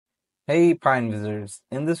Hey Pine visitors,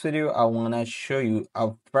 in this video I want to show you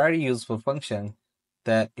a very useful function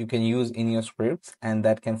that you can use in your scripts and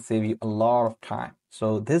that can save you a lot of time.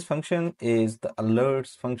 So this function is the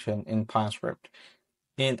alerts function in Pinescript.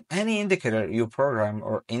 In any indicator you program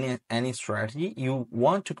or in any strategy, you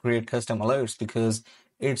want to create custom alerts because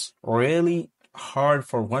it's really hard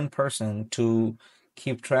for one person to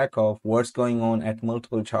keep track of what's going on at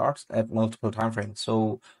multiple charts at multiple time frames.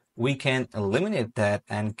 So we can eliminate that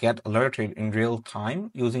and get alerted in real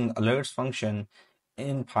time using alerts function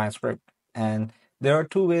in Pinescript. And there are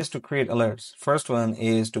two ways to create alerts. First one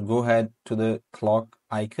is to go ahead to the clock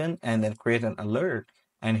icon and then create an alert.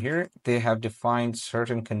 And here they have defined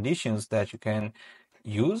certain conditions that you can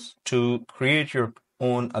use to create your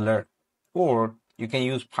own alert, or you can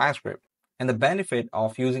use Pinescript. And the benefit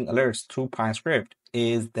of using alerts through Pinescript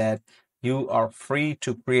is that you are free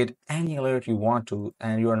to create any alert you want to,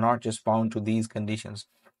 and you are not just bound to these conditions.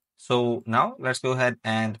 So now let's go ahead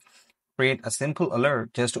and create a simple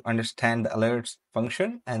alert just to understand the alerts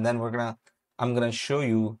function, and then I'm gonna show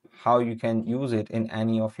you how you can use it in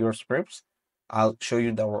any of your scripts. I'll show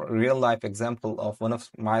you the real life example of one of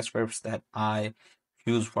my scripts that I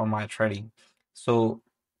use for my trading. So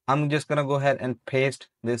I'm just gonna go ahead and paste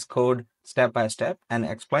this code step by step and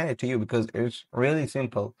explain it to you because it's really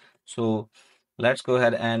simple. So let's go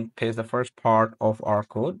ahead and paste the first part of our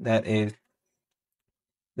code, that is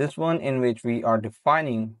this one in which we are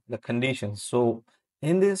defining the conditions. So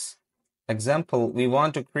in this example, we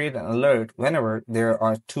want to create an alert whenever there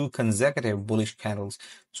are two consecutive bullish candles.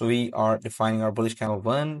 So we are defining our bullish candle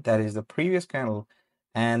 1, that is the previous candle,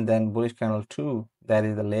 and then bullish candle 2, that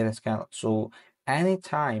is the latest candle. So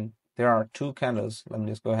anytime there are two candles, let me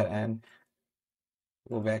just go ahead and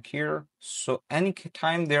go back here. So any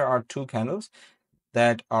time there are two candles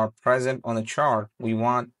that are present on the chart, we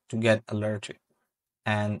want to get alerted.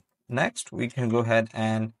 And next, we can go ahead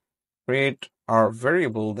and create our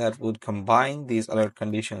variable that would combine these alert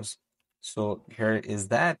conditions. So here is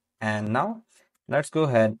that. And now let's go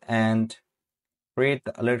ahead and create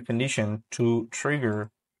the alert condition to trigger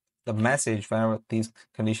the message whenever this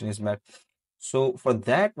condition is met. So for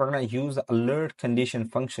that, we're going to use the alert condition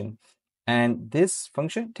function. And this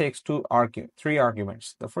function takes three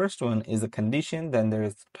arguments. The first one is the condition, then there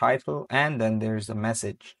is the title, and then there's the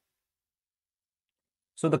message.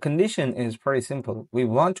 So the condition is pretty simple. We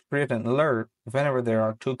want to create an alert whenever there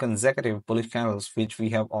are two consecutive bullish candles, which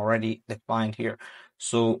we have already defined here.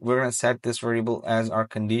 So we're going to set this variable as our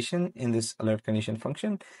condition in this alert condition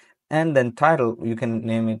function. And then title, you can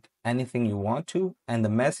name it anything you want to. And the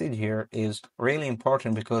message here is really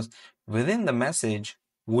important because within the message,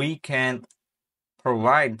 we can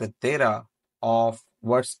provide the data of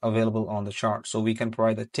what's available on the chart. So we can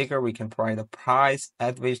provide the ticker, we can provide the price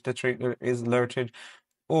at which the trigger is alerted,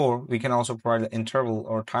 or we can also provide the interval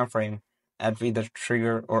or time frame at which the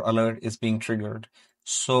trigger or alert is being triggered.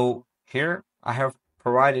 So here I have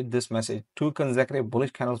provided this message: two consecutive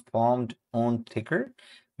bullish candles formed on ticker,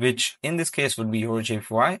 which in this case would be your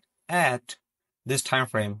JPY at this time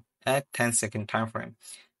frame, at 10-second time frame.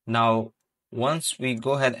 Now, once we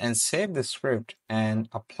go ahead and save the script and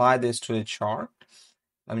apply this to a chart,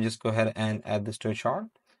 let me just go ahead and add this to a chart.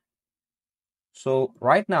 So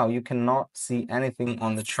right now you cannot see anything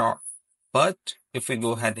on the chart, but if we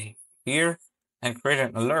go ahead here and create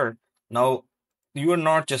an alert, now you are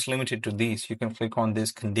not just limited to these. You can click on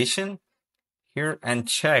this condition here and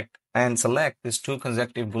check and select these two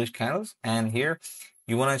consecutive bullish candles, and here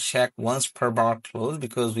you want to check once per bar close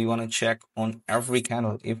because we want to check on every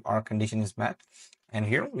candle if our condition is met. And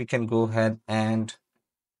here we can go ahead and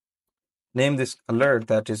name this alert,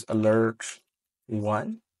 that is alert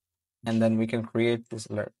 1, and then we can create this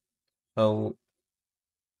alert. So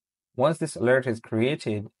once this alert is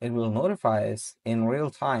created, it will notify us in real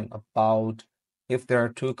time about if there are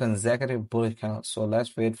two consecutive bullish candles. So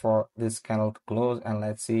let's wait for this candle to close and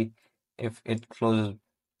let's see if it closes.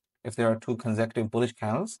 If there are two consecutive bullish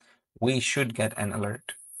candles, we should get an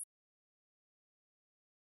alert.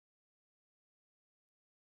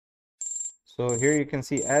 So here you can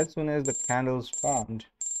see as soon as the candles formed,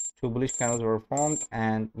 two bullish candles were formed,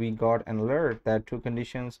 and we got an alert that two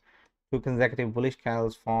consecutive bullish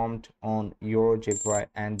candles formed on your JPY,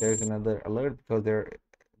 and there's another alert because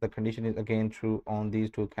the condition is again true on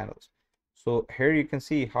these two candles. So here you can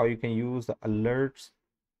see how you can use the alerts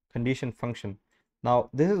condition function.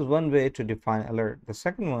 Now this is one way to define alert. The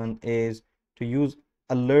second one is to use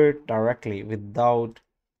alert directly without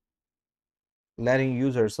letting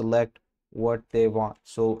users select what they want.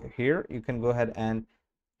 So here you can go ahead and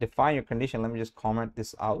define your condition. Let me just comment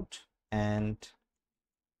this out, and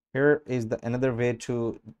Here is the another way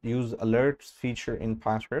to use alerts feature in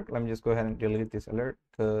Pinescript. Let me just go ahead and delete this alert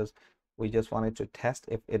because we just wanted to test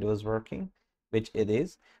if it was working, which it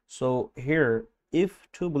is. So here, if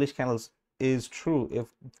two bullish candles is true, if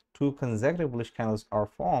two consecutive bullish candles are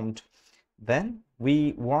formed, then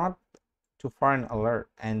we want to fire an alert,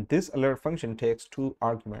 and this alert function takes two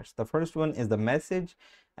arguments. The first one is the message,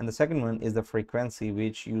 and the second one is the frequency,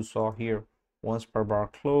 which you saw here, once per bar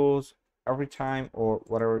close, every time, or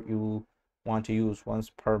whatever you want to use, once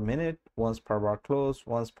per minute, once per bar close,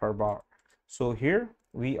 once per bar. So here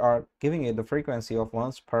we are giving it the frequency of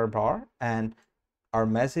once per bar, and our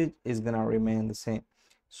message is gonna remain the same.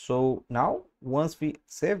 So now once we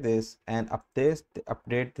save this and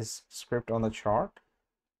update this script on the chart,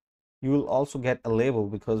 you will also get a label,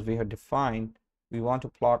 because we have defined we want to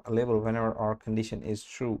plot a label whenever our condition is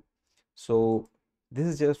true. So this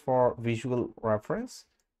is just for visual reference.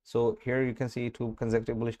 So here you can see two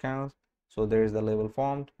consecutive bullish candles, so there is the label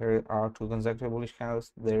formed. Here are two consecutive bullish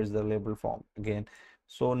candles, there is the label formed again.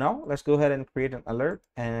 So now let's go ahead and create an alert,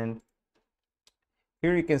 and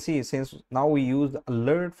here you can see, since now we use the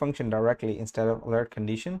alert function directly instead of alert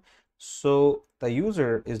condition, so the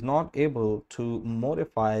user is not able to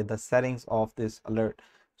modify the settings of this alert.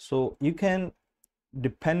 So you can,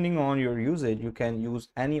 depending on your usage, you can use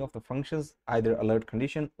any of the functions, either alert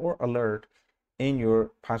condition or alert, in your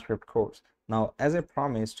Pinescript course. Now, as I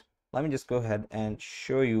promised, let me just go ahead and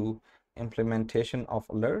show you implementation of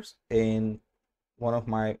alerts in one of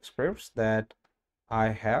my scripts that I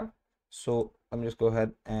have. So let me just go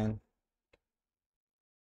ahead and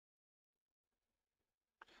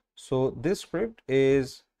so this script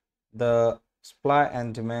is the supply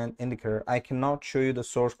and demand indicator. I cannot show you the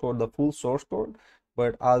source code, the full source code,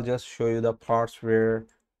 but I'll just show you the parts where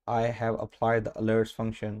I have applied the alerts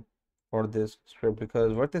function for this script,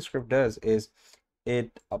 because what this script does is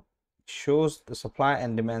it shows the supply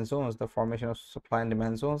and demand zones, the formation of supply and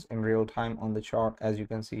demand zones in real time on the chart, as you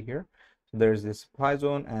can see here. So there's this supply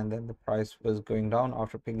zone, and then the price was going down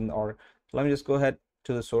after picking the order. So let me just go ahead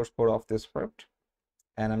to the source code of this script,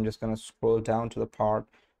 and I'm just going to scroll down to the part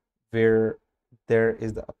where there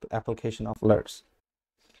is the application of alerts.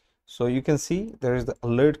 So you can see there is the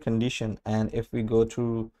alert condition, and if we go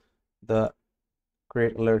to the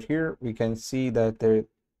create alert here, we can see that there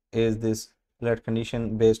is this alert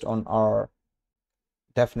condition based on our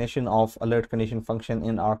definition of alert condition function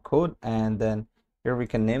in our code. And then here we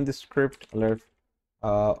can name this script alert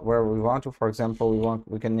where we want to. For example,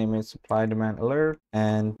 we can name it supply demand alert,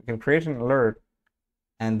 and we can create an alert,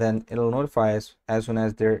 and then it'll notify us as soon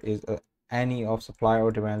as there is any of supply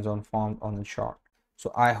or demand zone formed on the chart.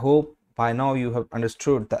 So I hope by now you have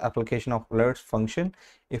understood the application of alerts function.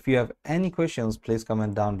 If you have any questions, please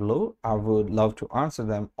comment down below. I would love to answer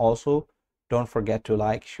them. Also, don't forget to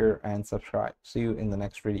like, share, and subscribe. See you in the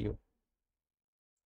next video.